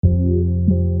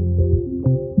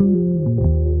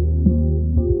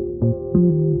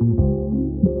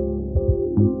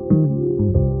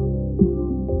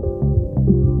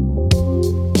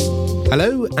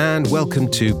Hello and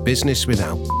welcome to Business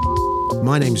Without.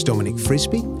 My name's Dominic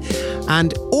Frisby,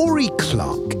 and Ori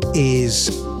Clark is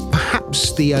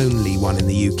perhaps the only one in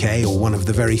the UK, or one of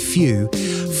the very few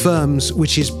firms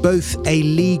which is both a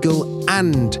legal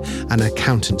and an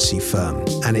accountancy firm.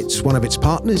 And one of its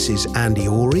partners is Andy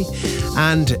Ori.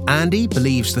 And Andy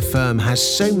believes the firm has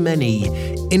so many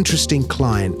interesting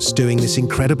clients doing this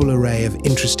incredible array of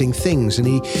interesting things. And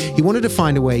he wanted to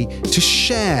find a way to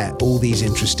share all these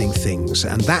interesting things.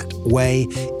 And that way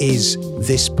is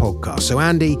this podcast. So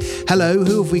Andy, hello,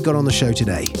 who have we got on the show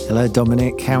today? Hello,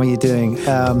 Dominic. How are you doing?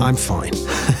 I'm fine.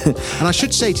 And I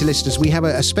should say to listeners, we have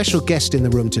a special guest in the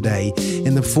room today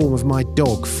in the form of my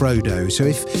dog, Frodo. So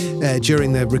if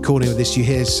during the recording of this you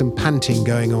hear some panting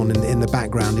going on in the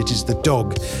background, it is the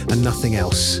dog and nothing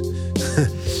else.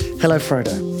 Hello,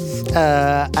 Frodo.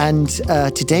 And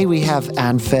today we have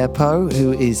Anne Fairpo,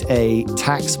 who is a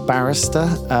tax barrister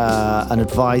and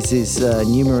advises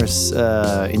numerous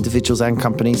individuals and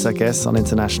companies, I guess, on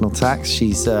international tax.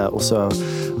 She's also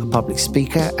a public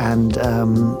speaker, and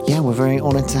we're very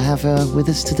honoured to have her with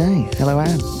us today. Hello,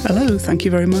 Anne. Hello, thank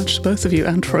you very much to both of you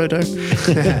and Frodo.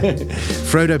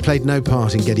 Frodo played no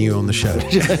part in getting you on the show.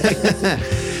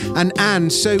 And Anne,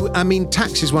 so, I mean,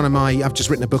 tax is I've just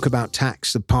written a book about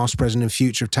tax, the past, present and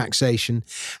future of taxation.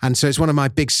 And so it's one of my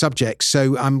big subjects.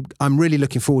 So I'm really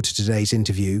looking forward to today's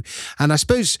interview. And I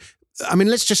suppose,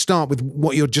 let's just start with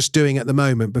what you're just doing at the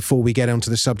moment before we get onto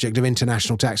the subject of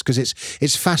international tax, because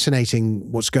it's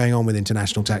fascinating what's going on with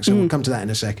international tax. So we'll come to that in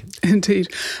a second. Indeed.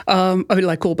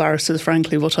 Like all barristers,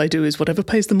 frankly, what I do is whatever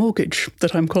pays the mortgage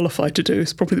that I'm qualified to do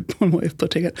is probably one way of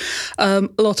putting it. A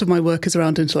lot of my work is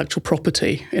around intellectual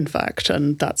property, in fact,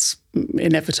 and that's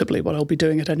inevitably what I'll be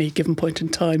doing at any given point in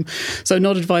time. So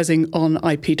not advising on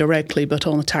IP directly, but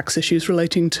on the tax issues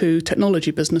relating to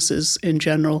technology businesses in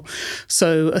general.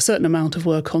 So a certain amount of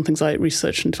work on things like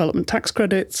research and development tax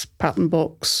credits, patent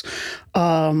box,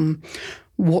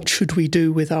 what should we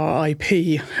do with our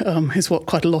IP is what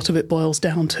quite a lot of it boils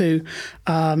down to.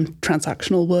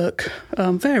 Transactional work,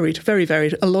 varied, very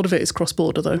varied. A lot of it is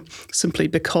cross-border, though, simply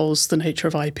because the nature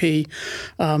of IP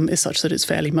is such that it's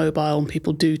fairly mobile and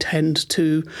people do tend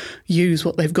to use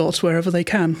what they've got wherever they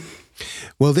can.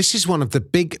 Well, this is one of the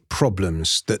big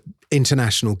problems that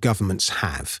international governments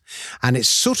have. And it's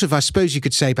sort of, I suppose you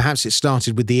could say, perhaps it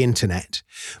started with the internet,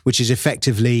 which is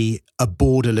effectively a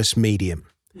borderless medium.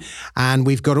 And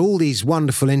we've got all these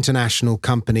wonderful international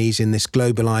companies in this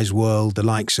globalized world, the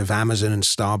likes of Amazon and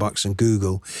Starbucks and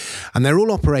Google, and they're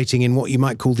all operating in what you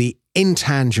might call the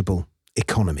intangible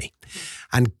economy.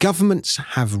 And governments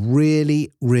have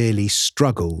really, really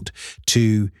struggled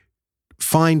to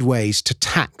find ways to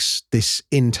tax this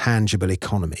intangible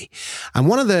economy. And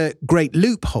one of the great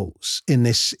loopholes in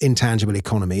this intangible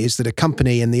economy is that a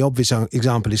company, and the obvious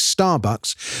example is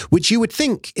Starbucks, which you would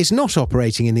think is not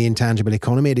operating in the intangible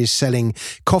economy. It is selling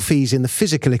coffees in the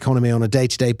physical economy on a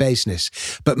day-to-day basis.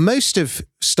 But most of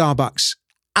Starbucks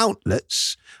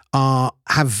outlets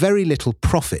have very little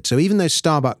profit. So even though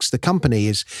Starbucks, the company,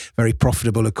 is very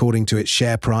profitable according to its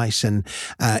share price, and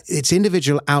its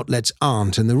individual outlets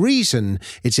aren't. And the reason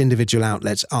its individual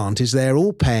outlets aren't is they're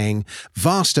all paying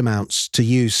vast amounts to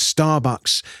use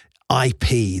Starbucks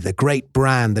IP, the great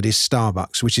brand that is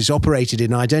Starbucks, which is operated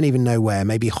in, I don't even know where,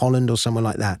 maybe Holland or somewhere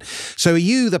like that. So are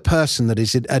you the person that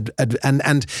is,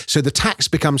 and so the tax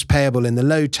becomes payable in the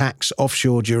low tax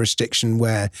offshore jurisdiction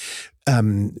where,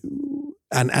 and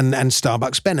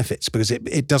Starbucks benefits because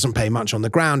it doesn't pay much on the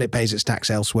ground, it pays its tax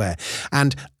elsewhere.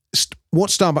 And what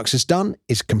Starbucks has done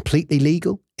is completely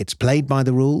legal. It's played by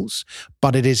the rules,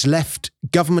 but it is left,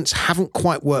 governments haven't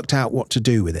quite worked out what to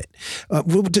do with it.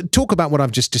 We'll talk about what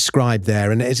I've just described there,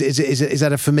 and is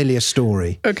that a familiar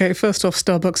story? Okay, first off,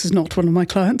 Starbucks is not one of my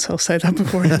clients. I'll say that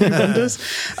before anyone wonders.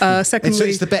 Secondly,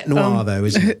 it's the Bête Noire, though,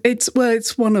 isn't it?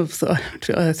 It's one of the,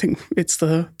 I think it's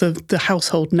the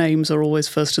household names are always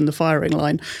first in the firing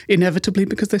line, inevitably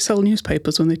because they sell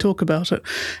newspapers when they talk about it.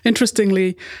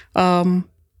 Interestingly,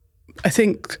 I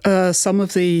think some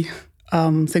of the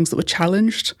things that were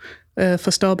challenged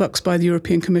for Starbucks by the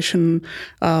European Commission,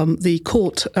 the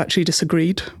court actually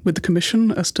disagreed with the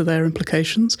Commission as to their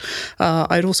implications.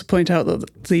 I'd also point out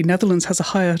that the Netherlands has a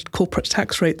higher corporate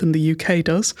tax rate than the UK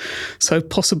does, so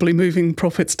possibly moving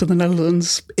profits to the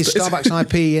Netherlands. Is Starbucks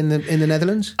IP in the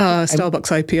Netherlands?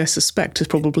 Starbucks IP, I suspect, is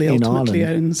probably ultimately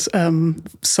owns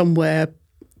somewhere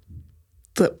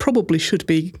that probably should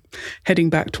be heading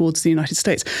back towards the United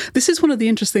States. This is one of the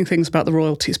interesting things about the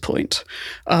royalties point,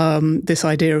 this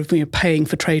idea of paying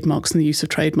for trademarks and the use of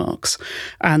trademarks,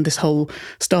 and this whole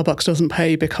Starbucks doesn't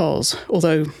pay because,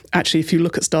 although actually if you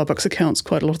look at Starbucks accounts,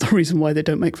 quite a lot of the reason why they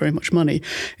don't make very much money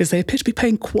is they appear to be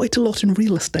paying quite a lot in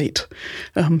real estate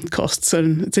costs,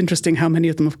 and it's interesting how many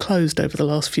of them have closed over the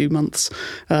last few months,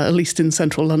 at least in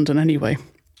central London anyway.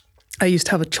 I used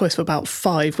to have a choice of about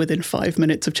 5 within 5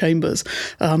 minutes of Chambers.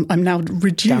 I'm now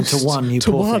reduced down to one.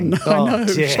 To one. Oh, I know,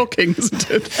 dear. Shocking, isn't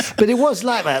it? But it was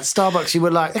like that. Starbucks, you were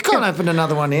like, they can't open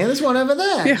another one here. There's one over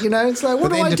there. Yeah. You know, it's like,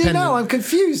 what do I do now? I'm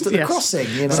confused at the crossing.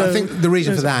 You know, So I think the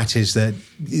reason for that is that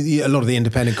a lot of the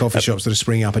independent coffee shops that are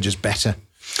springing up are just better.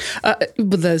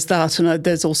 But there's that, and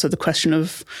there's also the question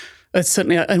of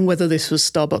certainly, and whether this was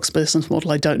Starbucks' business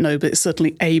model, I don't know, but it's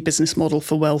certainly a business model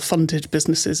for well-funded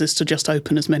businesses is to just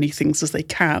open as many things as they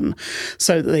can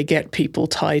so that they get people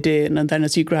tied in. And then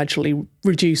as you gradually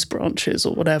reduce branches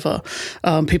or whatever,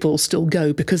 people will still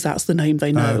go because that's the name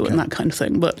they know and that kind of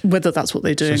thing. But whether that's what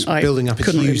they're doing, I building up its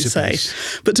couldn't really user say.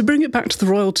 base. But to bring it back to the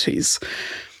royalties,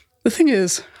 the thing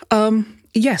is,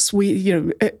 yes,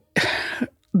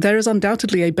 there is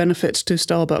undoubtedly a benefit to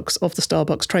Starbucks of the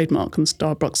Starbucks trademark and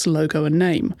Starbucks logo and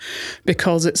name,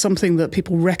 because it's something that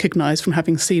people recognise from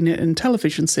having seen it in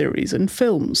television series and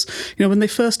films. When they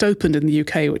first opened in the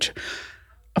UK, which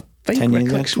a vague 10 years ago,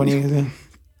 recollection, 20 years ago.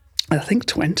 I think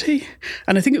 20,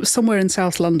 and I think it was somewhere in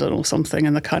South London or something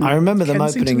in the kind of I remember them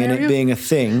Kensington opening and area. it being a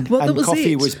thing, Well, that and was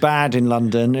coffee it. was bad in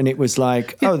London, and it was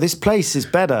like, oh, this place is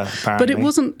better, apparently. But it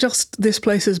wasn't just this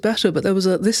place is better, but there was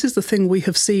this is the thing we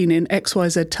have seen in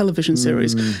XYZ television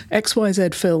series,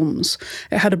 XYZ films.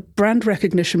 It had a brand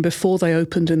recognition before they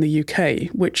opened in the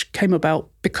UK, which came about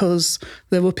because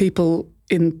there were people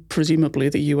in presumably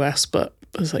the US, but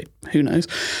as I, who knows,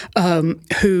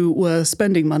 who were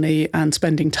spending money and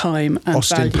spending time and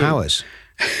Austin value. Powers.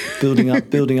 building up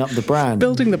the brand.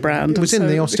 Building the brand. It was in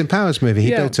the Austin Powers movie. He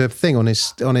Yeah. built a thing on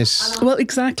his. Well,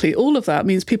 exactly. All of that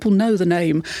means people know the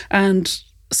name. And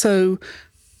so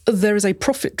there is a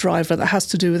profit driver that has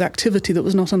to do with activity that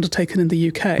was not undertaken in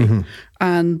the UK.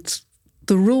 And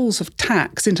the rules of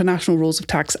tax, international rules of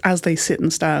tax, as they sit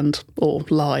and stand, or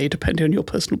lie, depending on your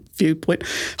personal viewpoint,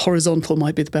 horizontal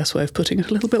might be the best way of putting it,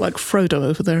 a little bit like Frodo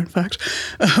over there, in fact.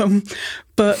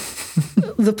 But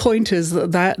the point is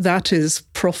that is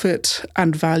profit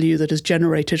and value that is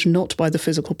generated not by the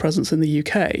physical presence in the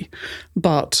UK,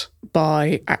 but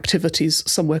by activities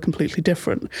somewhere completely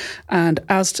different. And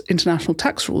as international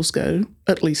tax rules go,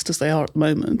 at least as they are at the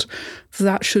moment,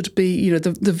 that should be,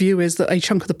 the view is that a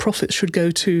chunk of the profits should go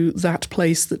to that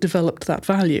place that developed that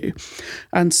value.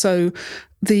 And so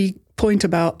the point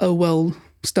about,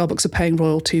 Starbucks are paying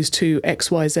royalties to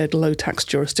XYZ low tax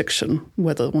jurisdiction,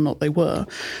 whether or not they were,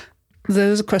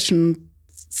 there's a question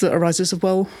that arises of,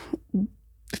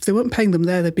 if they weren't paying them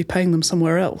there, they'd be paying them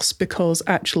somewhere else, because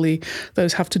actually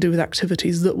those have to do with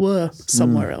activities that were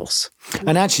somewhere else.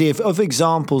 And actually, of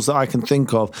examples that I can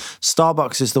think of,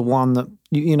 Starbucks is the one that,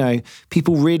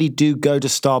 people really do go to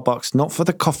Starbucks, not for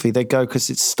the coffee, they go because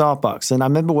it's Starbucks. And I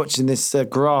remember watching this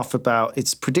graph about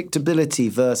its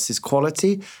predictability versus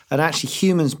quality. And actually,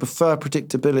 humans prefer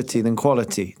predictability than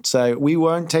quality. So we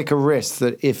won't take a risk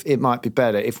that if it might be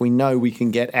better, if we know we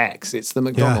can get X. It's the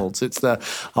McDonald's. It's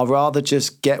I'll rather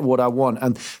just get what I want.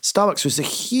 And Starbucks was a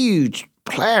huge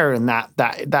player in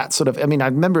that sort of, I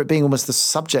remember it being almost the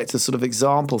subject, a sort of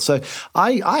example. So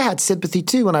I had sympathy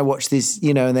too when I watched this,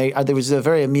 and there was a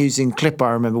very amusing clip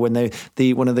I remember when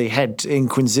one of the head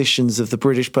inquisitions of the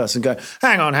British person go,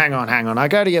 hang on, I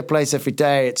go to your place every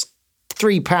day, it's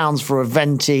 £3 for a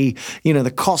venti,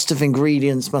 the cost of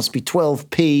ingredients must be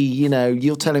 12p,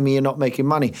 you're telling me you're not making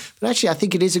money. But actually, I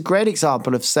think it is a great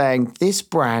example of saying this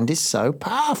brand is so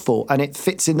powerful, and it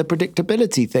fits in the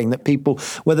predictability thing that people,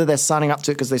 whether they're signing up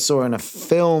to it because they saw it in a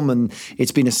film and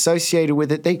it's been associated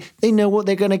with it, they know what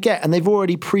they're going to get, and they've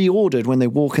already pre-ordered when they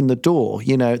walk in the door.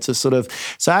 It's a sort of,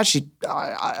 so actually,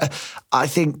 I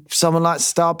think someone like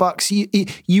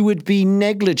Starbucks, you would be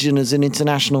negligent as an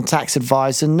international tax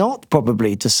advisor not probably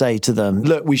to say to them,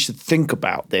 look, we should think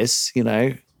about this,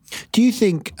 Do you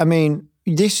think,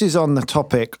 this is on the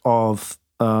topic of,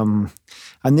 and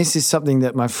this is something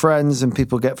that my friends and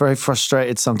people get very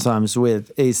frustrated sometimes with,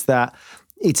 is that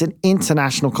it's an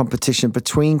international competition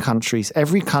between countries.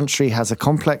 Every country has a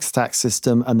complex tax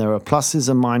system, and there are pluses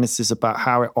and minuses about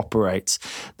how it operates.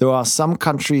 There are some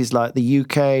countries like the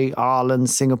UK, Ireland,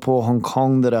 Singapore, Hong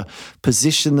Kong that are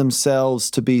position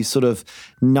themselves to be sort of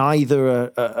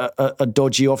neither a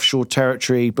dodgy offshore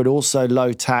territory, but also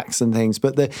low tax and things.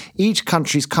 But each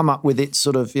country's come up with its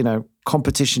sort of,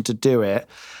 competition to do it.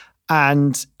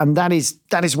 And that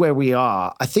is where we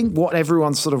are. I think what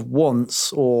everyone sort of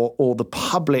wants, or the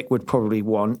public would probably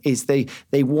want, is they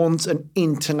want an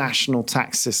international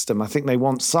tax system. I think they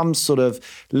want some sort of,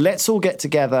 let's all get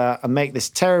together and make this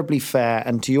terribly fair.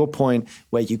 And to your point,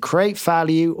 where you create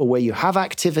value or where you have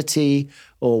activity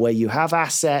or where you have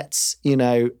assets,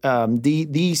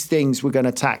 these things we're going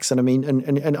to tax. And I mean,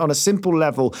 and on a simple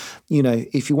level,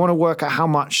 if you want to work out how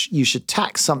much you should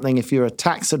tax something, if you're a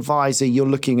tax advisor, you're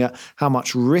looking at how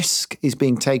much risk is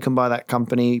being taken by that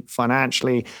company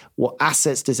financially, what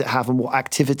assets does it have, and what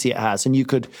activity it has. And you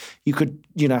could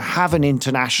have an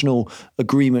international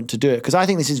agreement to do it. Because I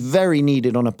think this is very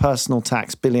needed on a personal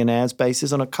tax billionaires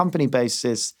basis. On a company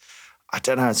basis, I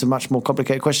don't know, it's a much more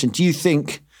complicated question. Do you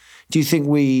think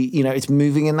we, it's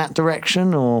moving in that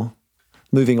direction or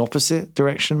moving opposite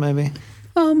direction maybe?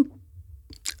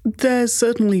 There's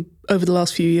certainly, over the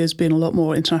last few years, been a lot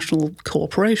more international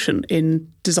cooperation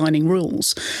in designing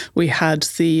rules. We had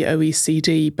the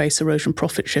OECD Base Erosion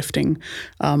Profit Shifting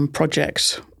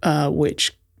project,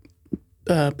 which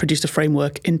produced a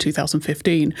framework in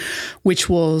 2015, which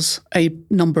was a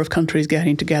number of countries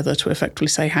getting together to effectively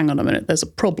say, hang on a minute, there's a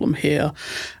problem here,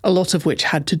 a lot of which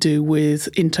had to do with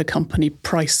intercompany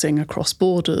pricing across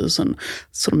borders and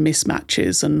sort of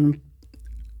mismatches and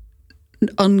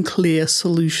unclear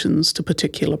solutions to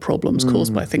particular problems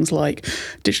caused by things like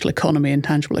digital economy,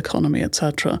 intangible economy,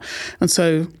 etc. And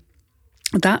so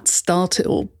that started,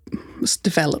 or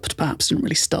developed, perhaps didn't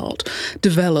really start,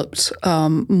 developed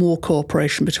more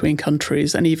cooperation between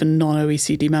countries, and even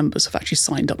non-OECD members have actually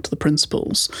signed up to the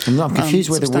principles. I'm not confused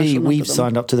whether we've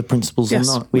signed up to the principles or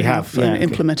not. We have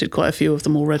implemented quite a few of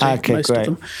them already, most of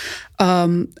them.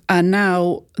 And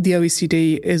now the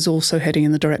OECD is also heading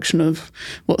in the direction of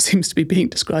what seems to be being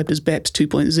described as BEPS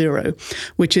 2.0,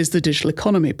 which is the digital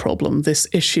economy problem, this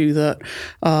issue that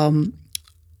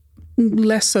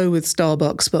less so with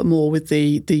Starbucks, but more with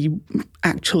the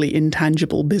actually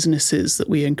intangible businesses that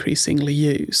we increasingly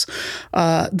use.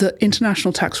 The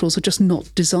international tax rules are just not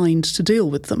designed to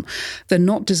deal with them. They're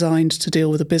not designed to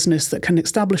deal with a business that can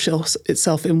establish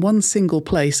itself in one single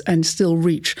place and still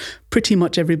reach pretty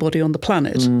much everybody on the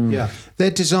planet. Yeah, they're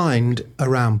designed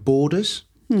around borders.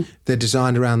 They're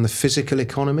designed around the physical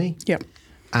economy. Yeah,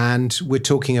 and we're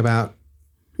talking about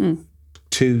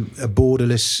to a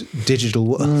borderless digital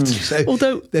world. So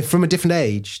although they're from a different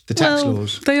age, the tax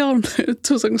laws. They are to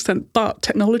a certain extent, but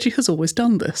technology has always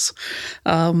done this.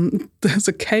 There's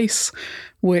a case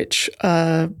which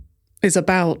is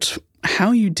about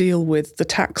how you deal with the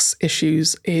tax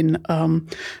issues in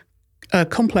a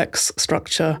complex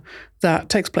structure that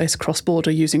takes place cross-border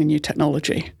using a new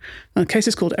technology. And the case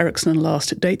is called Ericsson and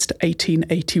Last. It dates to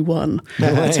 1881.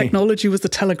 The technology was the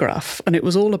telegraph, and it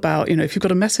was all about, if you've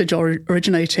got a message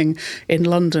originating in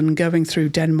London going through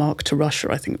Denmark to Russia,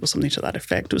 I think it was something to that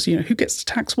effect. It was, who gets to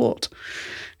tax what?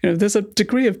 There's a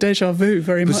degree of déjà vu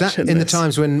very much in this. In the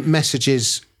times when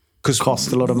messages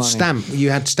cost a lot of money.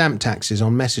 You had stamp taxes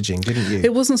on messaging, didn't you?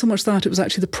 It wasn't so much that; it was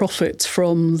actually the profits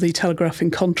from the telegraphing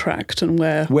contract and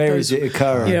where is it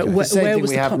occurring? The same thing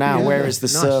we have now. Where is the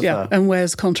server? Yeah, and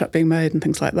where's the contract being made and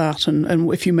things like that.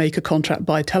 And if you make a contract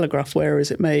by telegraph, where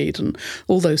is it made? And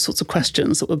all those sorts of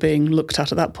questions that were being looked at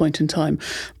that point in time.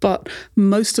 But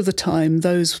most of the time,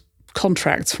 those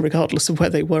contracts, regardless of where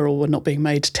they were or were not being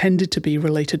made, tended to be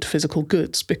related to physical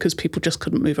goods because people just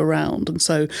couldn't move around. And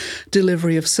so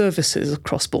delivery of services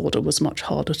across border was much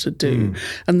harder to do.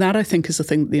 And that, I think, is the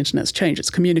thing that the internet's changed. It's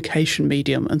a communication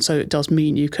medium. And so it does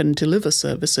mean you can deliver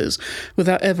services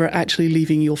without ever actually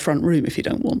leaving your front room if you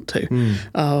don't want to.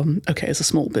 As a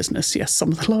small business, yes,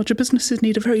 some of the larger businesses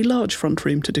need a very large front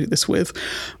room to do this with.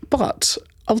 But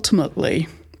ultimately,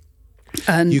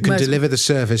 and you can deliver the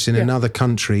service in another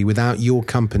country without your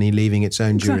company leaving its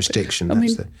own jurisdiction.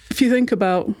 If you think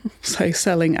about, say,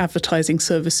 selling advertising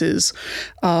services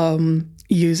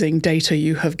using data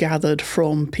you have gathered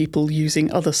from people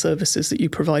using other services that you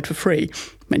provide for free,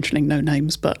 mentioning no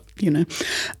names, but,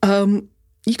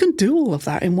 you can do all of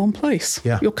that in one place.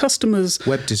 Yeah. Your customers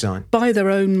web design buy their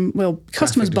own.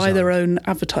 Customers buy their own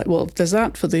advertising. Well, there's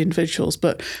that for the individuals,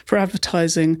 but for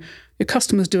advertising, your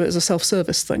customers do it as a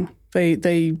self-service thing.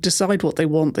 They decide what they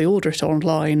want. They order it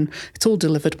online. It's all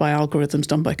delivered by algorithms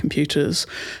done by computers.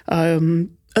 At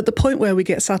the point where we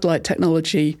get satellite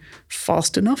technology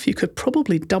fast enough, you could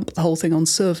probably dump the whole thing on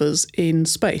servers in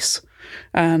space.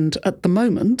 And at the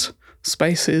moment,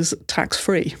 space is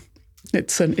tax-free. Write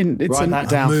that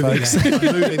down, folks.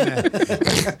 Moving there.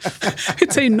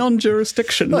 It's a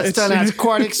non-jurisdiction. It's turned out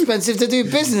quite expensive to do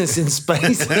business in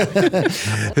space.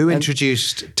 Who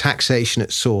introduced taxation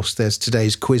at source? There's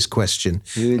today's quiz question.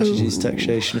 Who introduced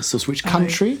taxation at source? Which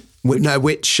country?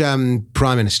 Which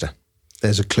Prime Minister?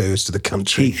 There's a clue as to the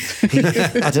country.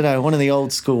 I don't know, one of the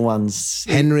old school ones.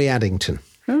 Henry Addington.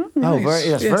 Oh,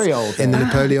 nice. Very old. In the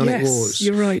Napoleonic yes, Wars.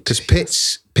 You're right. Because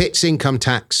Pitt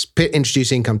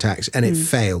introduced income tax and it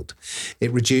failed.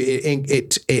 It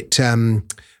reduced. It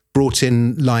brought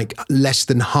in like less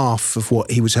than half of what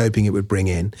he was hoping it would bring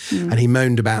in. And he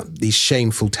moaned about these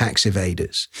shameful tax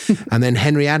evaders. And then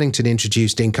Henry Addington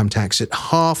introduced income tax at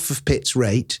half of Pitt's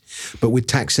rate, but with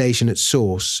taxation at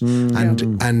source,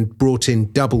 and brought in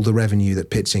double the revenue that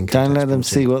Pitt's income tax Don't let them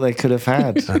see what they could have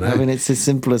had. I mean, it's as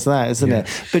simple as that, isn't it?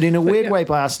 But in a weird way,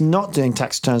 by us not doing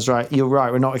tax returns right, you're right,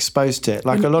 we're not exposed to it.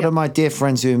 Like a lot of my dear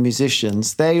friends who are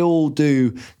musicians, they all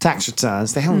do tax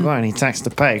returns. They haven't got any tax to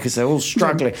pay because they're all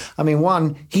struggling. I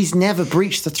mean, he's never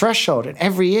breached the threshold. And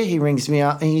every year he rings me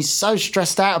up and he's so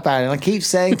stressed out about it. And I keep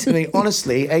saying to me,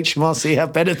 honestly, HMRC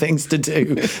have better things to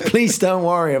do. Please don't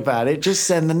worry about it. Just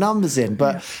send the numbers in.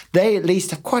 But they at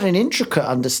least have quite an intricate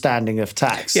understanding of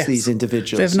tax, these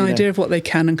individuals. They have an idea of what they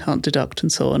can and can't deduct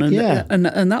and so on.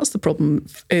 And that's the problem.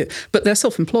 But they're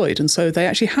self-employed, and so they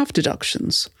actually have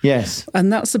deductions. Yes.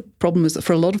 And that's the problem, is that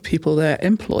for a lot of people, they're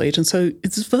employed, and so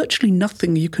it's virtually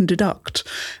nothing you can deduct.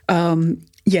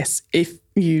 Yes,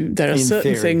 there are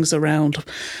certain things around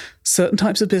certain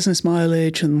types of business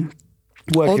mileage and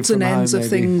odds and ends of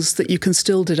things that you can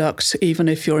still deduct, even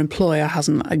if your employer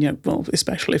hasn't,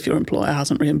 especially if your employer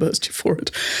hasn't reimbursed you for it.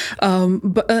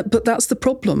 But that's the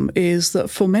problem, is that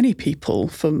for many people,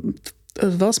 for a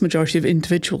vast majority of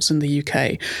individuals in the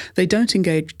UK, they don't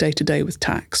engage day to day with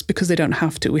tax because they don't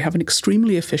have to. We have an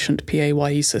extremely efficient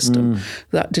PAYE system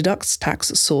that deducts tax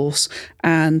at source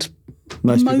and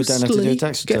most people don't have to do a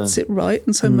tax return. Gets it right,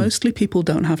 and so mostly people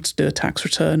don't have to do a tax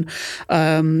return.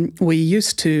 We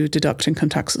used to deduct income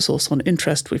tax at source on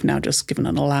interest. We've now just given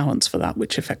an allowance for that,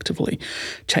 which effectively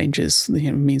changes,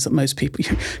 means that most people,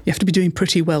 you have to be doing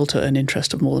pretty well to earn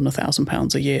interest of more than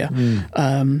 £1,000 a year,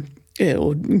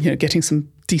 or getting some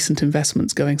decent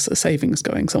investments going, savings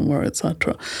going somewhere,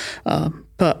 etc.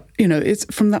 But it's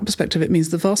from that perspective, it means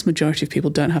the vast majority of people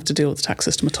don't have to deal with the tax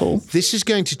system at all. This is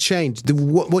going to change.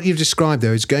 What you've described,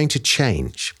 though, is going to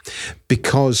change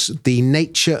because the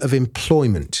nature of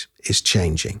employment is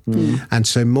changing. And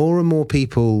so more and more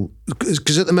people,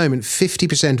 because at the moment,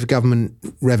 50% of government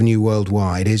revenue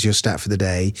worldwide, here's your stat for the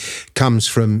day, comes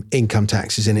from income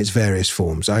taxes in its various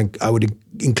forms. I would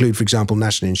include, for example,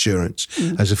 national insurance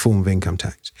as a form of income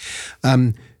tax.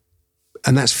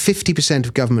 And that's 50%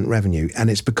 of government revenue. And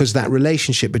it's because that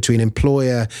relationship between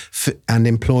employer and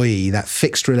employee, that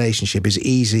fixed relationship, is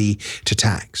easy to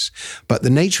tax. But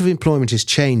the nature of employment is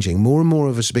changing. More and more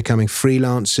of us are becoming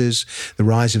freelancers, the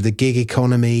rise of the gig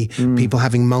economy, people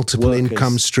having multiple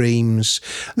income streams.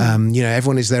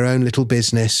 Everyone is their own little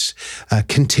business.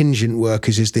 Contingent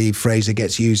workers is the phrase that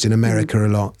gets used in America a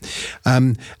lot.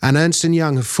 And Ernst &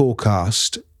 Young have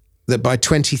forecast that by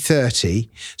 2030,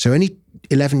 so only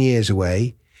 11 years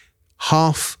away,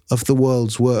 half of the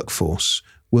world's workforce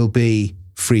will be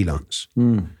freelance.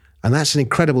 And that's an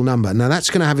incredible number. Now, that's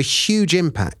going to have a huge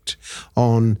impact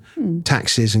on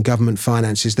taxes and government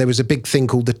finances. There was a big thing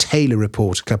called the Taylor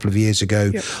Report a couple of years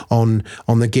ago on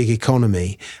the gig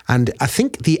economy. And I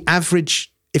think the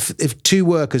average, if two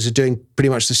workers are doing pretty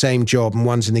much the same job and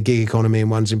one's in the gig economy and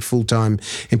one's in full-time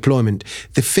employment,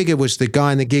 the figure was the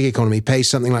guy in the gig economy pays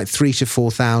something like 3,000 to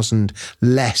 4,000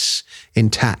 less in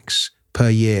tax per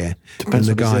year. Depends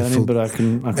than the what guy he's earning, but I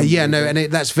can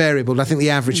that's variable. I think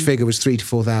the average figure was 3,000 to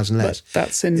 4,000 less. But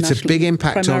that's a big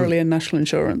impact primarily in national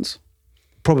insurance.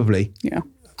 Probably. Yeah.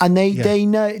 And they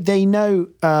know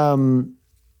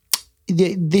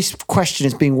this question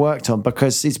is being worked on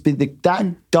because it's been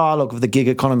that dialogue of the gig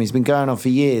economy has been going on for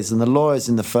years, and the lawyers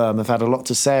in the firm have had a lot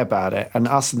to say about it, and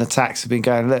us in the tax have been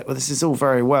going, look, well, this is all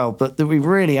very well, but we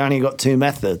really only got two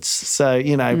methods, so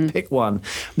pick one.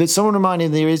 But someone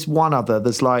reminded me there is one other.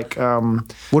 There's like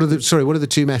what are the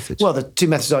two methods? Well, the two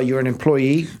methods are you're an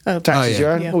employee, taxes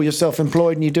your own, or you're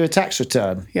self-employed and you do a tax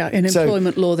return. Yeah, in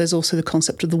employment law, there's also the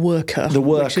concept of the worker. The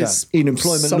worker in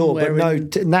employment law,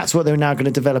 but and that's what they're now going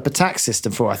to develop a tax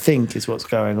system for, I think, is what's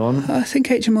going on. I think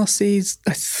HMRC's,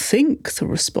 the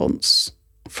response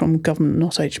from government,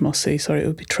 not HMRC, sorry, it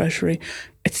would be Treasury.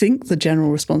 I think the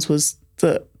general response was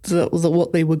that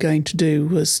what they were going to do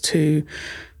was to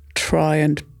try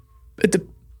and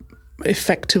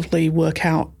effectively work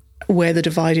out where the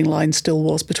dividing line still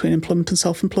was between employment and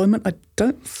self-employment. I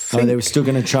don't think... they were still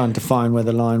going to try and define where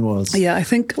the line was. Yeah,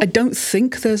 I don't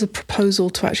think there's a proposal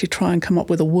to actually try and come up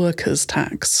with a workers'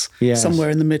 tax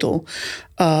somewhere in the middle.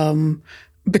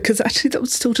 Because actually that would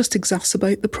still just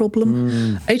exacerbate the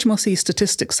problem. HMRC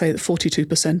statistics say that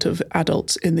 42% of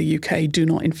adults in the UK do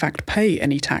not in fact pay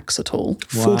any tax at all.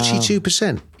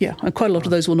 42%? Yeah, and quite a lot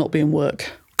of those will not be in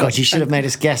work. God, you should have made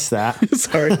us guess that.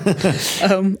 Sorry. It's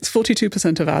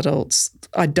 42% of adults.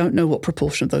 I don't know what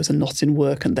proportion of those are not in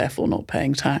work and therefore not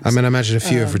paying tax. I mean, I imagine a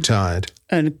few have retired.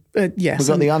 And yes, We've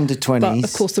got the under 20s. But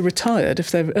of course, the retired,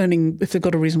 if they've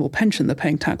got a reasonable pension, they're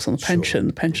paying tax on the pension.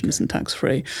 The pension isn't tax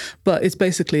free, but it's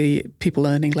basically people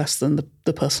earning less than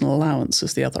the personal allowance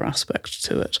is the other aspect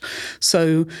to it.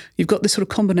 So you've got this sort of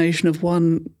combination of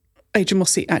one.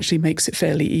 HMRC actually makes it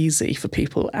fairly easy for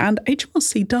people. And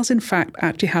HMRC does, in fact,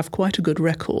 actually have quite a good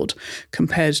record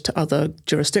compared to other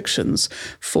jurisdictions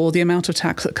for the amount of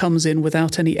tax that comes in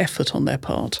without any effort on their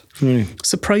part.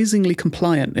 Surprisingly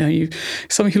compliant. You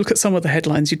look at some of the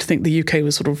headlines, you'd think the UK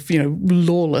was sort of,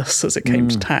 lawless as it came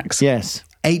to tax. Yes.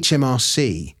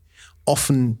 HMRC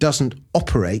often doesn't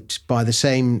operate by the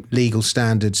same legal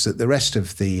standards that the rest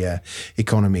of the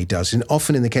economy does. And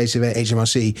often in the case of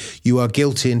HMRC, you are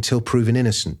guilty until proven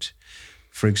innocent,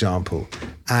 for example.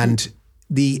 And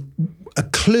a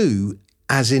clue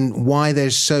as in why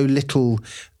there's so little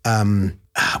reform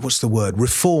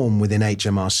within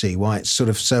HMRC, why it's sort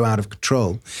of so out of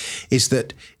control, is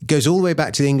that it goes all the way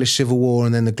back to the English Civil War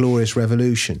and then the Glorious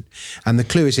Revolution. And the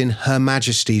clue is in Her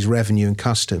Majesty's Revenue and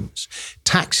Customs.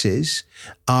 Taxes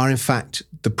are, in fact,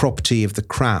 the property of the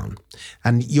Crown.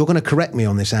 And you're going to correct me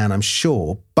on this, Anne, I'm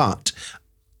sure, but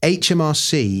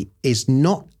HMRC is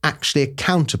not actually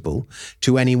accountable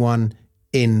to anyone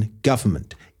in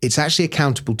government. It's actually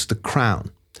accountable to the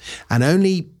Crown. And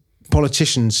only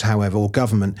politicians, however, or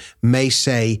government may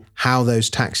say how those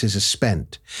taxes are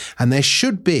spent. And there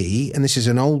should be, and this is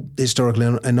an old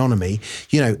historical anomaly,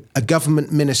 a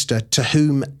government minister to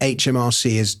whom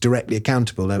HMRC is directly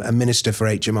accountable, a minister for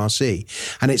HMRC.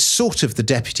 And it's sort of the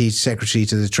Deputy Secretary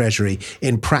to the Treasury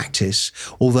in practice,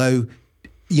 although,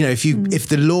 if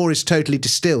the law is totally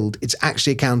distilled, it's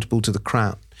actually accountable to the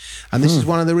Crown. And this is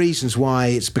one of the reasons why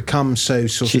it's become so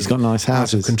She's got nice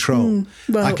houses. out of control.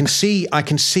 Well, I can see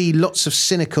lots of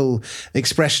cynical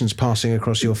expressions passing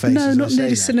across your face. No, not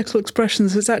nearly cynical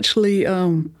expressions. It's actually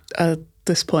at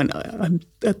this point, I'm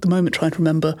at the moment trying to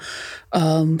remember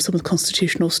some of the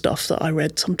constitutional stuff that I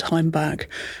read some time back.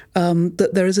 That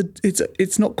there is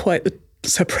it's not quite the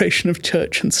separation of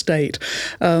church and state.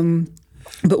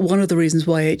 But one of the reasons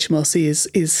why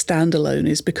HMRC is standalone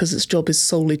is because its job is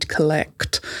solely to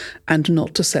collect and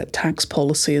not to set tax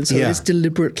policy. And so it is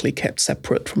deliberately kept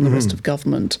separate from the rest of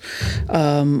government,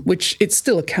 which it's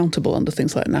still accountable under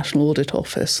things like National Audit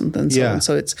Office and so on.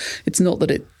 So it's not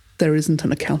that there isn't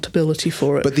an accountability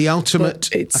for it. But the ultimate,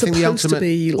 I think the ultimate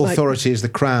authority is the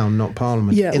Crown, not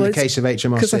Parliament, in the case of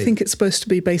HMRC. Because I think it's supposed to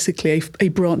be basically a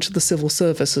branch of the civil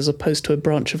service as opposed to a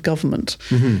branch of government.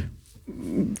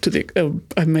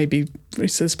 Maybe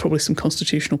there's probably some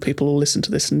constitutional people who listen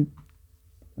to this and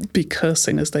be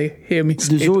cursing as they hear me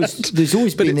say There's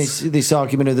always been this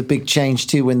argument of the big change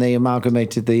too when they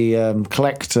amalgamated the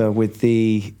collector with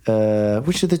the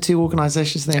which are the two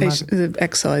organisations they amalgamated?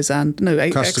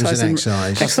 Customs and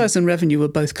Excise. Excise and Revenue were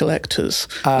both collectors.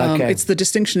 It's the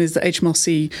distinction is that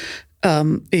HMRC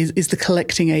is the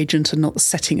collecting agent and not the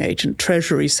setting agent.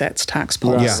 Treasury sets tax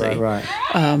policy. Right.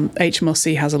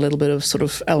 HMRC has a little bit of sort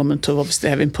of element of obviously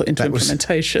they have input into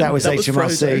implementation. That was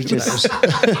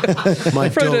HMRC. My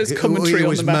Frodo's dog commentary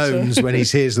always moans when he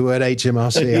hears the word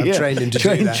HMRC. I've trained him to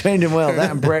do that. Trained him well. That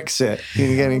and Brexit.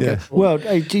 Well,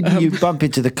 you bump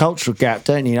into the cultural gap,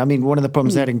 don't you? I mean, one of the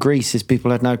problems they had in Greece is people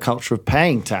had no culture of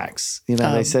paying tax.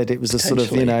 They said it was a sort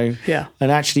of,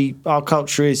 and actually our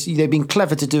culture is, they've been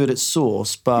clever to do it at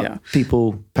source, but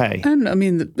people pay. And I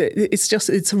mean,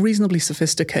 it's a reasonably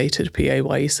sophisticated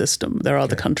PAYE system. There are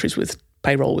other countries with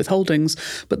payroll withholdings,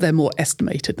 but they're more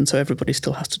estimated, and so everybody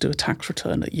still has to do a tax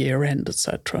return at year end,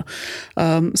 etc.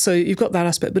 So you've got that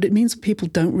aspect, but it means people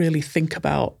don't really think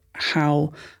about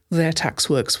how their tax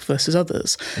works versus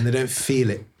others. And they don't feel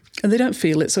it. And they don't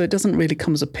feel it, so it doesn't really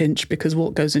come as a pinch because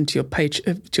what goes into your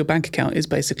to your bank account is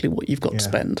basically what you've got to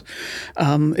spend.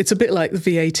 It's a bit like the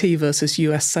VAT versus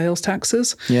US sales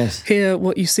taxes. Yes. Here,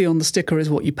 what you see on the sticker is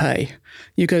what you pay.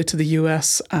 You go to the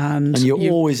US and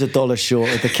you're always $1 short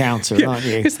at the counter, aren't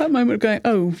you? It's that moment of going,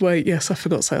 oh, wait, yes, I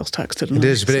forgot sales tax, didn't I? It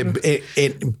is, but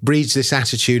it breeds this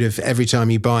attitude of every time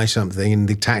you buy something and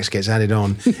the tax gets added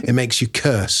on, it makes you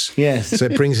curse. Yes. So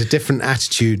it brings a different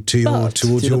attitude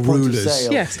towards your rulers.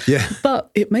 Yes. Yeah. But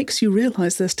it makes you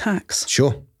realise there's tax.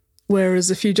 Sure.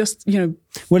 Whereas if you just,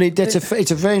 Well,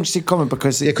 it's a very interesting comment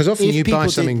because often if you buy people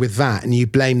something with VAT and you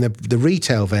blame the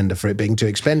retail vendor for it being too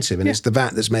expensive, and it's the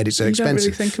VAT that's made it so You don't really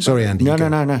expensive. think about Sorry, it.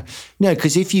 Andy. No,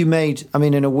 because if you made,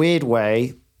 in a weird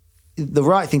way, the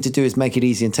right thing to do is make it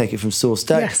easy and take it from source.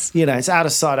 Yes. It's out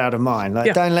of sight, out of mind.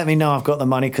 Don't let me know I've got the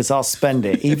money because I'll spend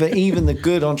it. Even the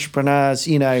good entrepreneurs,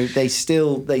 they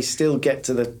still get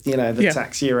to the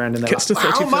tax year end and they're Gets like, to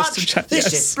how 31st much? of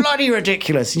This is bloody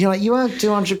ridiculous. And you're like, you earned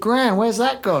 200 grand. Where's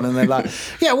that gone? And they're like,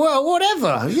 yeah, well,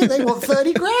 whatever. Yeah, they want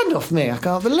 30 grand off me. I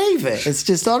can't believe it. It's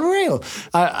just unreal.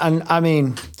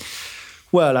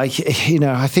 Well, I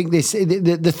think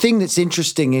the thing that's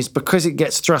interesting is because it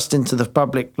gets thrust into the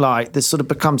public light, this sort of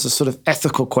becomes a sort of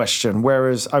ethical question.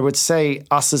 Whereas I would say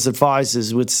us as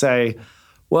advisors would say,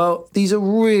 well, these are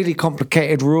really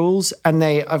complicated rules and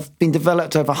they have been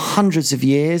developed over hundreds of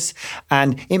years.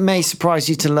 And it may surprise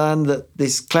you to learn that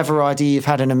this clever idea you've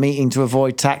had in a meeting to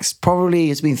avoid tax probably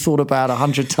has been thought about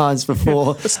 100 times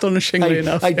before. Astonishingly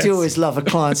enough. I do always love a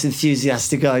client's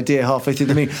enthusiastic idea halfway through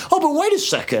the meeting. Oh, but wait a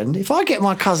second. If I get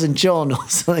my cousin John or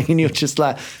something and you're just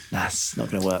like, that's not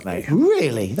going to work, mate.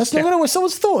 Really? That's not going to work.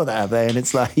 Someone's thought of that, have they? And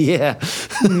it's like, yeah.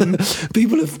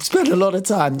 People have spent a lot of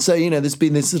time. So, there's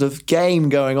been this sort of game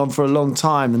going on for a long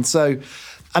time. And so,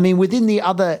 within the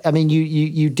other,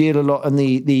 you deal a lot in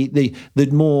the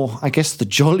more, I guess, the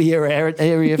jollier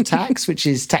area of tax, which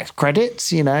is tax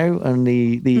credits, and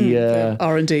the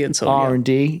R&D and so on.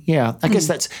 R&D, yeah. I guess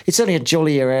it's only a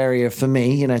jollier area for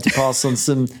me, to pass on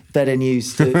some better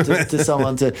news to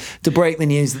someone to break the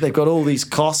news that they've got all these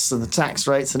costs and the tax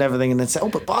rates and everything, and then say, oh,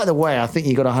 but by the way, I think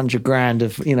you got 100 grand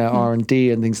of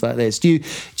R&D and things like this. Do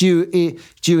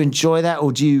you enjoy that,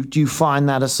 or do you find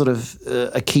that a sort of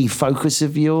a key focus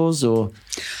of yours, or?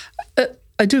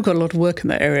 I do got a lot of work in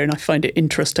that area and I find it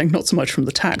interesting, not so much from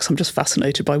the tax. I'm just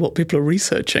fascinated by what people are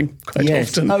researching quite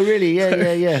often. Oh, really?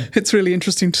 Yeah. It's really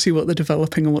interesting to see what they're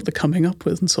developing and what they're coming up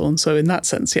with and so on. So in that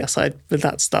sense, yes,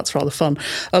 that's rather fun.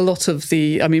 A lot of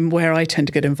where I tend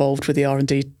to get involved with the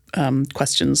R&D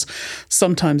questions,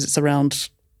 sometimes it's around,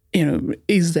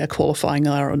 is there qualifying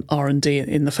R&D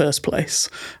in the first place?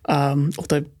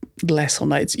 Although less on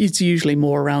that. It's usually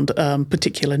more around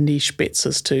particular niche bits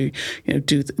as to,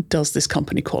 does this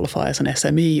company qualify as an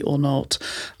SME or not?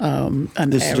 And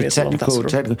this areas along that sort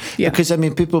of technical. Yeah. Because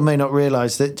people may not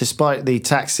realise that despite the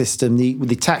tax system,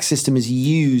 the tax system is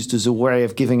used as a way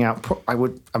of giving out. I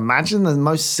would imagine the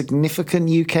most significant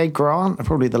UK grant,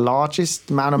 probably the largest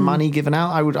amount of money given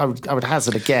out. I would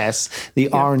hazard a guess. The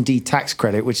R&D tax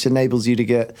credit, which enables you to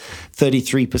get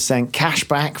 33% cash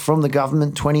back from the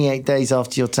government 28 days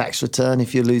after your tax return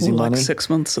if you're losing money. 6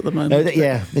 months at the moment.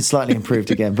 It's slightly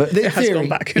improved again, but it has gone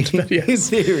back into it.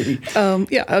 Yes. In theory,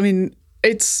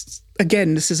 it's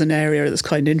again, this is an area that's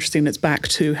kind of interesting. It's back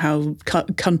to how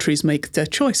countries make their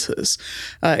choices.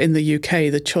 In the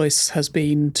UK, the choice has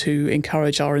been to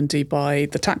encourage R&D by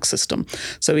the tax system.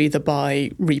 So either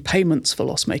by repayments for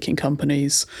loss-making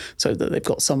companies so that they've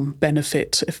got some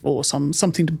benefit or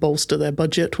something to bolster their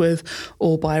budget with,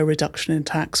 or by a reduction in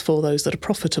tax for those that are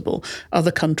profitable.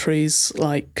 Other countries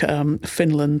like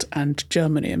Finland and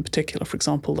Germany in particular, for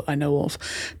example, that I know of,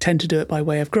 tend to do it by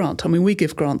way of grant. We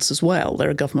give grants as well. There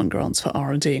are government grants for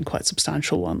R&D and quite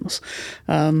substantial ones.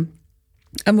 And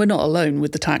we're not alone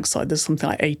with the tax side. There's something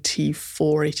like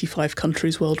 84, 85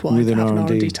 countries worldwide that have an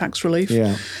R&D tax relief.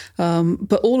 Yeah.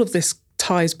 But all of this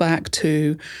ties back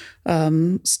to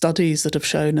studies that have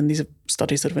shown, and these are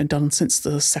studies that have been done since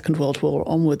the Second World War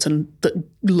onwards, and that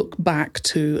look back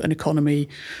to an economy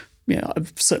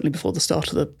certainly before the start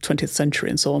of the 20th century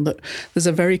and so on, that there's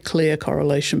a very clear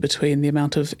correlation between the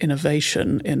amount of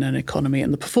innovation in an economy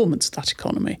and the performance of that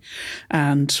economy.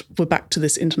 And we're back to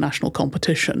this international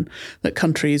competition that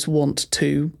countries want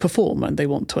to perform and they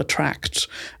want to attract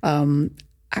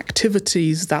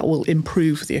activities that will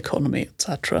improve the economy,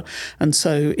 etc. And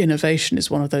so innovation is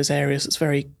one of those areas that's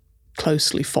very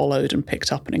closely followed and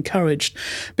picked up and encouraged,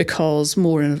 because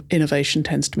more innovation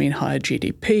tends to mean higher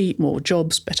GDP, more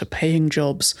jobs, better paying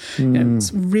jobs.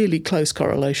 It's really close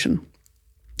correlation,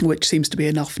 which seems to be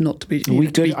enough not to be,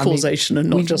 to be causation and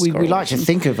not just correlation. We like to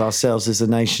think of ourselves as a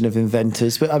nation of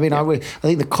inventors, but I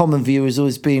think the common view has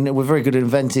always been we're very good at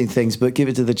inventing things, but give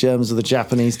it to the Germans or the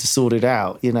Japanese to sort it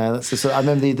out. That's I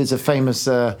remember there's a famous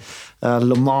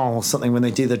Le Mans or something when they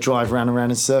do the drive round and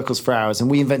round in circles for hours, and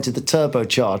we invented the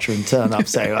turbocharger and turned up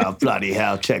saying, oh, bloody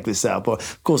hell, check this out. But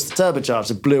of course, the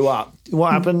turbocharger blew up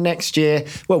what happened next year?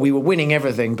 Well, we were winning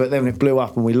everything, but then it blew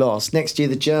up and we lost. Next year,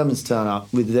 the Germans turn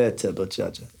up with their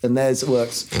turbocharger, and theirs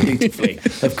works beautifully,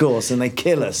 of course, and they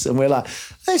kill us. And we're like,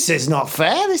 this is not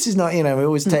fair. This is not, we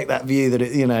always take that view that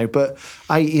it, but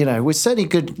we're certainly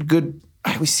good.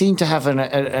 We seem to have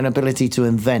an ability to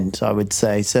invent, I would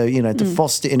say. So, to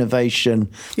foster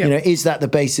innovation, is that the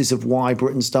basis of why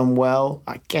Britain's done well?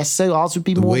 I guess so. Ours would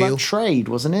be more about trade,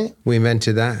 wasn't it? We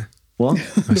invented that. What?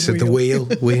 I said the wheel.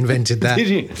 We invented that. Did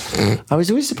you? I was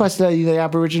always surprised to know the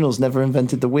Aboriginals never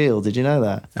invented the wheel. Did you know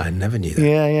that? I never knew that.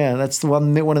 Yeah. That's the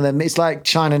one of them. It's like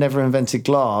China never invented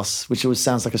glass, which always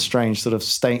sounds like a strange sort of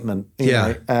statement. You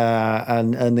know?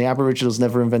 And the Aboriginals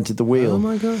never invented the wheel. Oh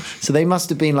my gosh. So they must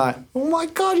have been like, oh my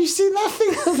God, you see that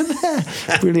thing over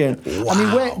there? Brilliant. Wow. I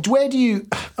mean, where do you,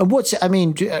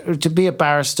 to be a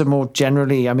barrister more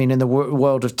generally, in the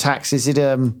world of tax, is it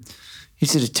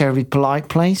a terribly polite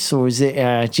place, or is it?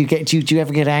 Do you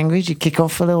ever get angry? Do you kick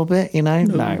off a little bit?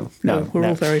 No. We're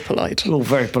all very polite. All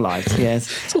very polite.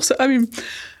 Yes. It's also,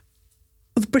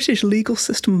 the British legal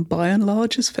system, by and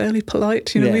large, is fairly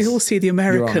polite. Yes. We all see the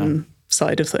American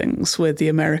side of things, with the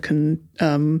American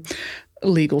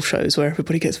legal shows where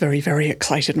everybody gets very, very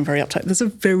excited and very uptight. There's a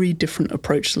very different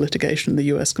approach to litigation in the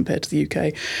US compared to the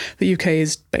UK. The UK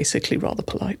is basically rather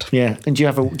polite. Yeah. And do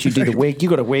you do the wig? You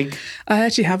got a wig? I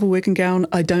actually have a wig and gown.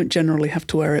 I don't generally have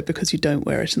to wear it because you don't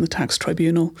wear it in the tax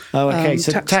tribunal. Oh, okay.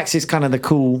 So tax is kind of the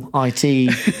cool IT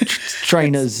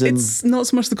trainers. It's not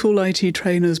so much the cool IT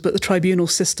trainers, but the tribunal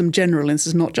system generally, and this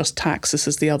is not just tax, this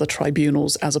is the other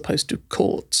tribunals as opposed to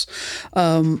courts,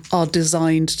 are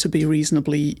designed to be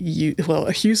reasonably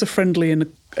user-friendly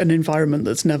in an environment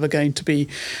that's never going to be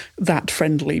that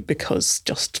friendly, because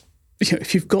just,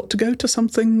 if you've got to go to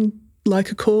something like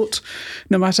a court,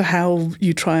 no matter how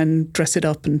you try and dress it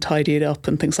up and tidy it up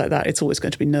and things like that, it's always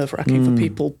going to be nerve-wracking for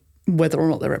people, whether or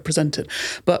not they're represented.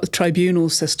 But the tribunal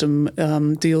system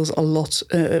deals a lot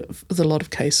with a lot of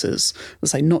cases,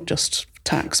 let's say not just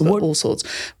tax, but all sorts,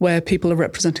 where people are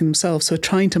representing themselves. So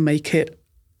trying to make it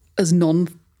as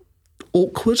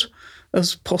non-awkward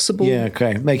as possible. Yeah,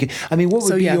 okay. What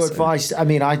would be your advice?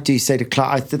 I do say to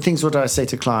client, what do I say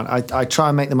to client? I try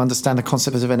and make them understand the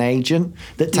concept of an agent,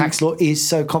 that tax law is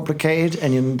so complicated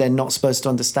and they're not supposed to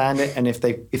understand it. And if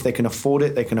they can afford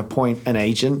it, they can appoint an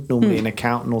agent, normally an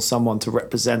accountant or someone to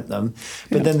represent them.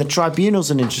 But then the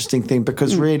tribunal's an interesting thing,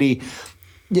 because really,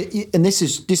 and this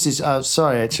is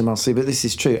sorry, HMRC, but this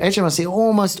is true. HMRC are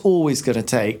almost always going to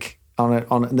take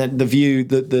on the view,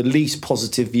 the least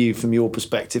positive view from your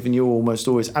perspective, and you're almost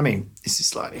always, this is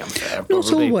slightly unfair,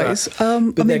 probably, not always,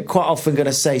 but they're quite often going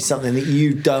to say something that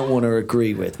you don't want to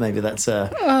agree with. Maybe that's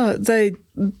they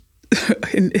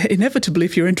inevitably,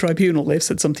 if you're in tribunal, they've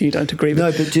said something you don't agree with. No,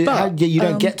 but you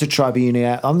don't get to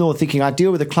tribunal. I'm not thinking, I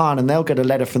deal with a client and they'll get a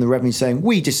letter from the revenue saying,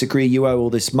 we disagree, you owe all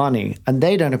this money. And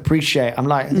they don't appreciate, I'm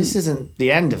like, this isn't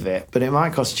the end of it, but it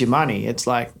might cost you money. It's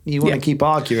like, you want to keep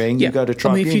arguing, you go to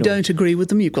tribunal. If you don't agree with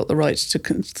them, you've got the right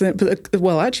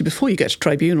to, actually, before you get to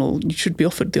tribunal, you should be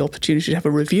offered the opportunity to have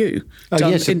a review. Oh,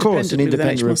 yes, of course, an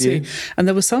independent review. And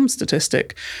there was some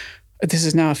statistic. This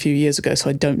is now a few years ago, so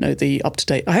I don't know the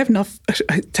up-to-date. I have enough.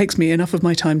 It takes me enough of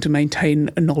my time to maintain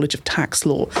a knowledge of tax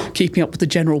law. Keeping up with the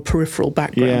general peripheral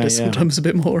background is sometimes a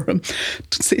bit more.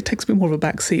 It takes me more of a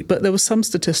back seat. But there was some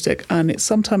statistic, and it's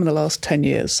sometime in the last 10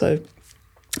 years, so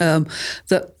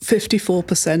that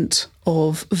 54%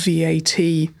 of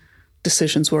VAT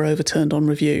decisions were overturned on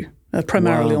review.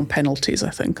 Primarily on penalties,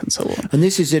 I think, and so on. And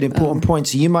this is an important point.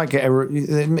 So you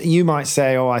might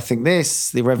say, "Oh, I think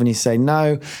this." The revenue say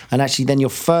no, and actually, then your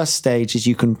first stage is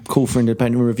you can call for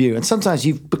independent review. And sometimes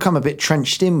you've become a bit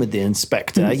trenched in with the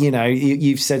inspector.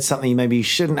 You've said something maybe you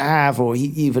shouldn't have, or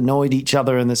you've annoyed each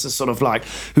other, and there's a sort of like,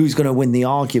 who's going to win the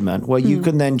argument? Well, you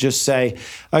can then just say,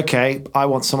 "Okay, I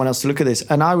want someone else to look at this,"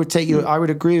 and I would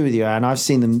agree with you, and I've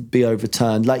seen them be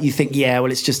overturned. Like you think,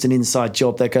 it's just an inside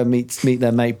job. They go meet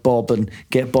their mate Bob and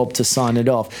get Bob to sign it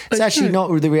off. It's actually not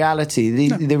the reality.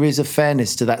 There is a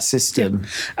fairness to that system.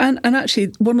 Yeah. And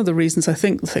actually, one of the reasons I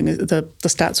think the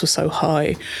stats were so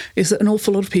high is that an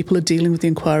awful lot of people are dealing with the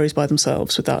inquiries by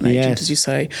themselves without an agent, as you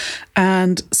say.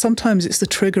 And sometimes it's the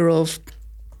trigger of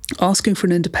asking for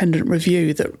an independent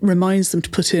review that reminds them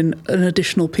to put in an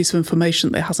additional piece of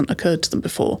information that hasn't occurred to them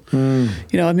before.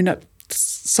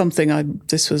 Something I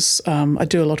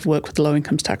do a lot of work with the Low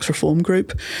Income Tax Reform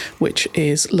Group, which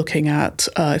is looking at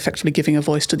effectively giving a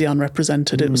voice to the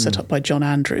unrepresented. It was set up by John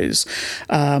Andrews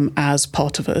as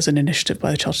part of as an initiative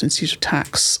by the Chartered Institute of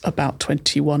Tax about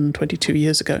 22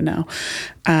 years ago now.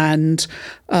 And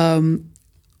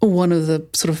one of the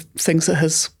sort of things that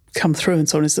has come through and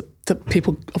so on is that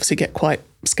people obviously get quite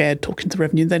scared talking to the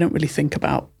revenue. They don't really think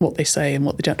about what they say and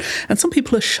what they don't. And some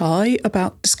people are shy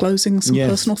about disclosing some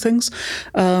personal things.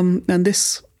 And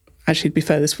this, actually, to be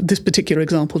fair, this particular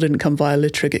example didn't come via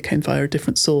Litrig, it came via a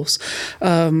different source.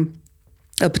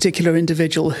 A particular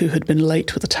individual who had been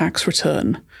late with a tax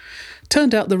return.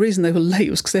 Turned out the reason they were late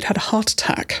was because they'd had a heart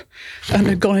attack and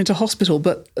had gone into hospital,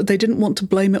 but they didn't want to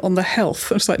blame it on the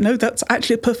health. It's like, no, that's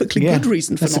actually a perfectly good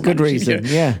reason for that's not a good managing.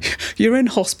 reason, You're in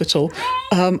hospital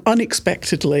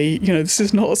unexpectedly. This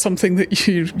is not something that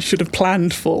you should have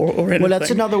planned for or anything. Well,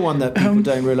 that's another one that people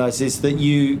don't realise is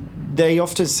that they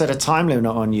often set a time limit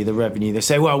on you, the revenue. They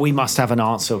say, well, we must have an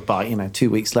answer by 2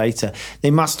 weeks later.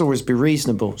 They must always be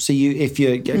reasonable. So if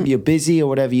you're busy or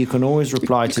whatever, you can always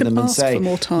reply to them and say,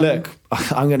 look,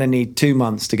 I'm going to need 2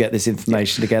 months to get this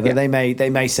information together. Yeah. They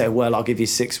may say, well, I'll give you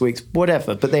 6 weeks,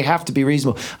 whatever, but they have to be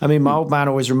reasonable. I mean, my old man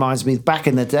always reminds me back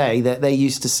in the day that they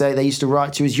used to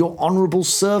write to you as your honourable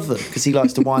servant, because he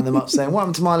likes to wind them up saying, what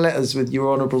happened to my letters with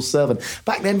your honourable servant?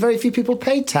 Back then, very few people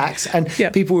paid tax, and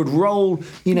people would roll,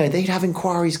 they'd have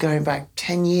inquiries going back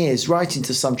 10 years, writing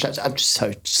to some chapter. I'm just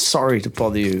so sorry to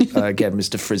bother you again,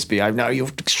 Mr. Frisby. I know you're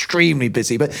extremely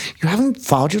busy, but you haven't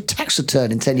filed your tax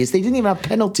return in 10 years. They didn't even have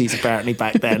penalties, apparently.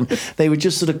 Back then, they would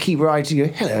just sort of keep writing you,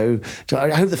 hello, I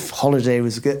hope the holiday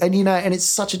was good. And, and it's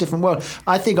such a different world.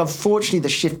 I think, unfortunately, the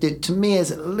shift, to me,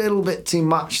 is a little bit too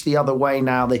much the other way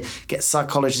now. They get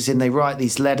psychologists in, they write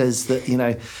these letters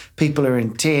that, people are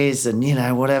in tears and,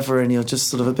 whatever, and you're just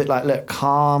sort of a bit like, look,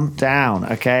 calm down,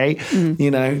 okay?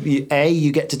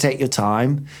 You get to take your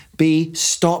time. B,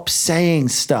 stop saying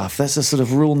stuff. That's a sort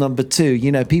of rule number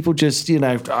 2. People just,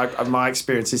 my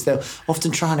experience is they'll often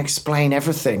try and explain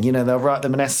everything. They'll write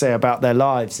them an essay about their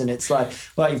lives, and it's like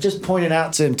you've just pointed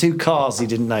out to him 2 cars he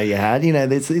didn't know you had.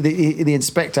 The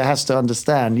inspector has to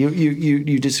understand.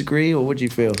 You disagree, or what do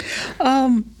you feel?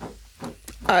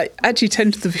 I actually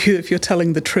tend to the view that if you're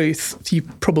telling the truth, you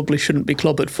probably shouldn't be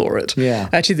clobbered for it. Yeah.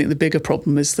 I actually think the bigger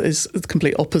problem is the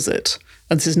complete opposite.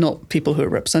 And this is not people who are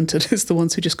represented, it's the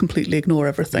ones who just completely ignore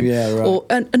everything. Yeah, right.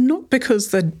 And not because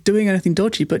they're doing anything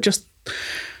dodgy, but just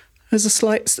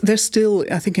there's still,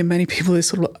 I think in many people, it's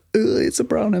sort of like, it's a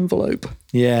brown envelope.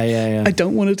 Yeah. I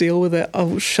don't want to deal with it.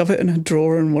 I'll shove it in a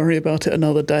drawer and worry about it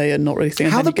another day and not really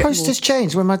think. How the post has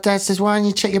changed. When my dad says, why don't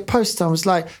you check your post? I was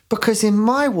like, because in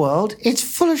my world, it's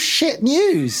full of shit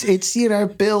news. It's,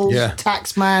 bills,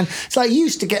 tax man. It's like you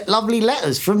used to get lovely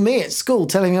letters from me at school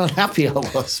telling me how happy I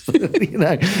was.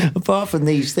 Apart from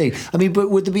these things. I mean,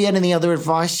 but would there be any other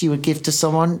advice you would give to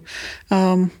someone?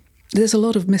 There's a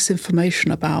lot of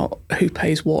misinformation about who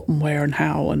pays what and where and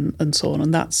how and so on.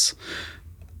 And that's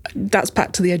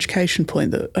back to the education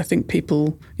point that I think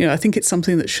people, I think it's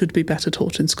something that should be better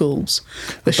taught in schools.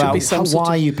 There should be some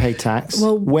why you pay tax.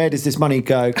 Well, where does this money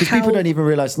go? Because people don't even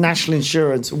realise national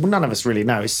insurance, none of us really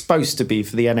know, it's supposed to be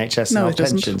for the NHS and our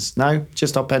pensions. No,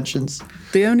 just our pensions.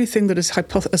 The only thing that is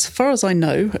as far as I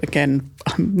know, again,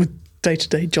 I'm a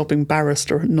day-to-day jobbing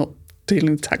barrister and not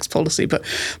dealing with tax policy, but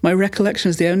my recollection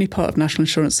is the only part of national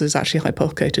insurance that is actually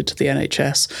hypothecated to the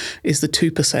NHS is the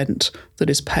 2% that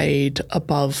is paid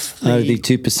above the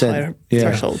 2%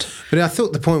 threshold. But I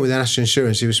thought the point with national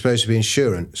insurance, it was supposed to be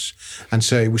insurance, and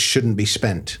so it shouldn't be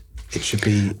spent. It should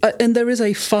be... and there is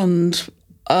a fund,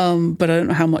 but I don't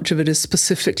know how much of it is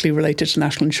specifically related to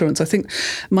national insurance. I think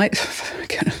at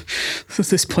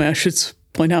this point I should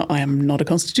point out I am not a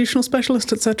constitutional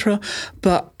specialist, etc.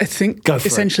 But I think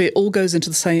essentially it all goes into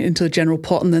the general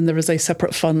pot, and then there is a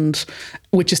separate fund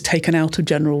which is taken out of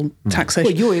general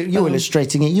taxation. Well, you're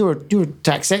illustrating it. You're a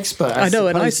tax expert. I know,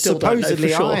 and I still don't know for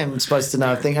sure. I am supposed to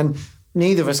know everything, and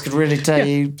neither of us could really tell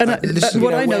you. And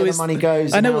what I know where is the money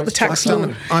goes. I know what the tax law.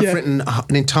 I've written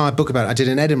an entire book about it. I did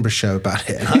an Edinburgh show about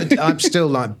it, and I'm still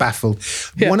baffled.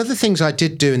 Yeah. One of the things I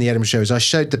did do in the Edinburgh show is I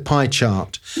showed the pie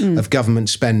chart of government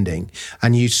spending,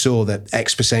 and you saw that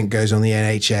X% goes on the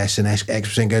NHS and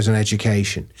X% goes on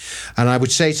education. And I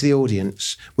would say to the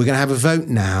audience, we're going to have a vote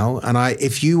now, and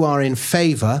if you are in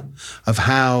favour of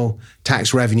how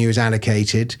tax revenue is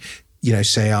allocated,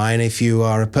 say aye, and if you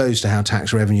are opposed to how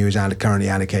tax revenue is currently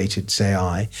allocated, say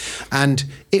aye. And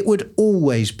it would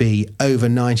always be over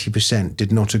 90%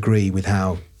 did not agree with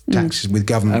how taxes, with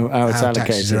government, how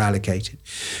taxes are allocated.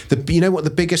 You know what the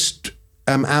biggest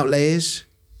outlay is?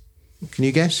 Can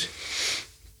you guess?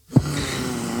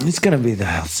 It's going to be the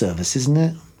health service, isn't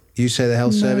it? You say the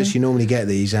health service? You normally get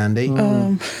these, Andy.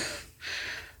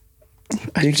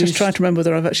 I'm just trying to remember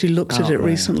whether I've actually looked at it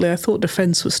recently. I thought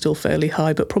defence was still fairly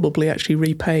high, but probably actually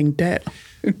repaying debt.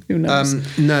 Who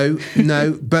knows? No,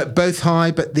 but both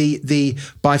high. But the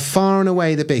by far and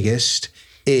away the biggest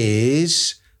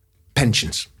is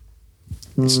pensions.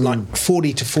 It's like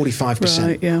 40 to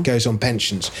 45% goes on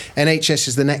pensions. NHS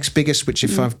is the next biggest, which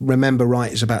if I remember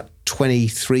right is about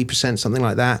 23%, something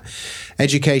like that.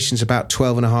 Education's about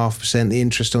 12.5%. The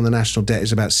interest on the national debt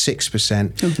is about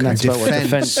 6%. Okay. That's about what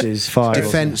defence is, 5.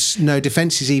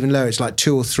 Defence is even lower. It's like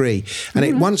 2 or 3. And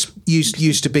it once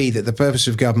used to be that the purpose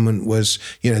of government was,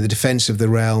 the defence of the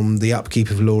realm, the upkeep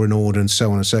of law and order, and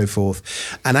so on and so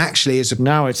forth. And actually, as a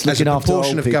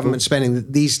proportion of government spending,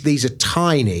 these are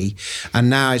tiny. And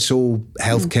now it's all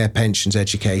healthcare, pensions,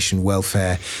 education,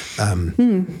 welfare.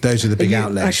 Those are the big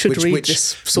outlays. I should read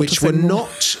this sort which were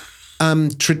not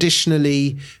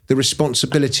traditionally the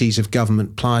responsibilities of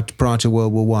government prior to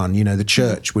World War I. The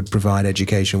church would provide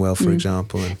education, welfare, for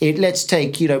example. Let's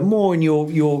take, more in your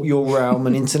realm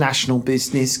and international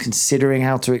business, considering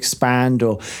how to expand,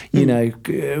 or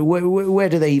where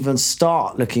do they even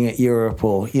start looking at Europe,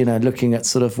 or looking at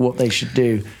sort of what they should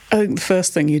do? I think the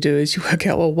first thing you do is you work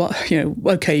out,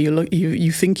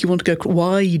 you think you want to go.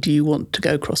 Why do you want to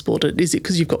go cross border? Is it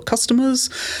because you've got customers?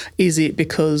 Is it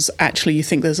because actually you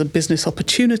think there's a business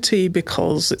opportunity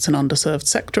because it's an underserved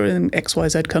sector in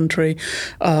XYZ country?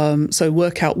 So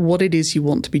work out what it is you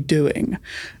want to be doing,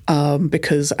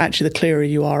 because actually the clearer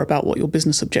you are about what your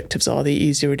business objectives are, the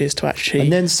easier it is to actually.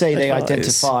 And then say they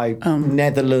identify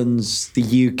Netherlands,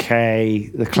 the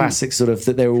UK, the classic sort of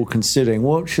that they're all considering.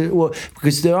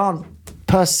 Because there aren't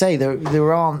per se,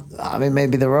 there aren't. I mean,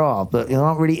 maybe there are, but there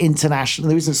aren't really international.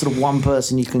 There isn't sort of one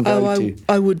person you can go to.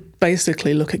 I would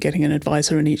basically look at getting an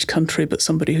advisor in each country, but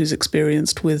somebody who's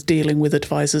experienced with dealing with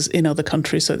advisors in other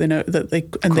countries, so they know that they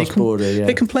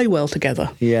can play well together.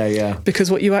 Yeah.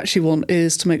 Because what you actually want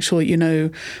is to make sure you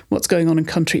know what's going on in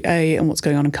country A and what's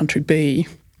going on in country B.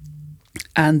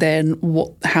 And then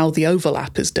how the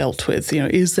overlap is dealt with.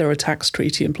 Is there a tax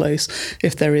treaty in place?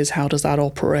 If there is, how does that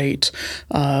operate?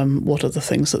 What are the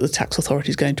things that the tax authority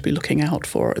is going to be looking out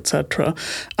for, etc.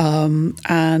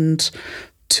 And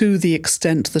to the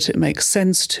extent that it makes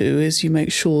sense is you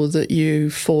make sure that you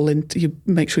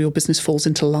make sure your business falls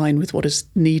into line with what is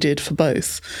needed for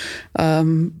both.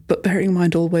 But bearing in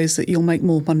mind always that you'll make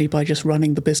more money by just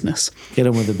running the business. Get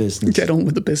on with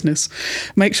the business.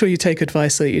 Make sure you take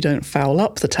advice so that you don't foul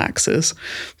up the taxes,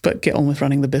 but get on with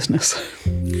running the business.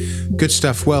 Good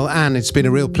stuff. Well, Anne, it's been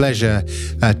a real pleasure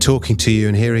talking to you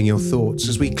and hearing your thoughts.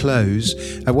 As we close,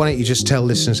 why don't you just tell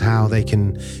listeners how they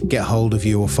can get hold of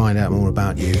you or find out more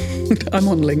about you? I'm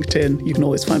on LinkedIn. You can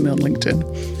always find me on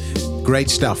LinkedIn. Great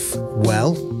stuff.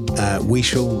 Well, we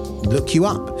shall look you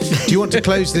up. Do you want to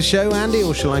close the show, Andy,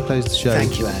 or shall I close the show?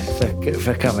 Thank you, Anne,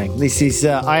 for coming. This is,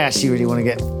 I actually really want to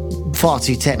get far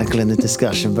too technical in the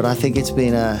discussion, but I think it's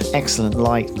been an excellent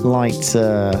light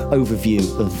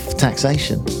overview of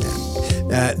taxation.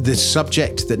 The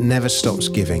subject that never stops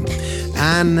giving.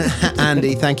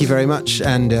 Andy, thank you very much,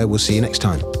 and we'll see you next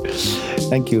time.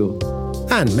 Thank you.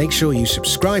 And make sure you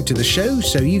subscribe to the show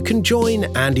so you can join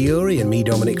Andy Urry and me,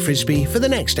 Dominic Frisby, for the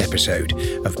next episode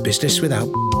of Business Without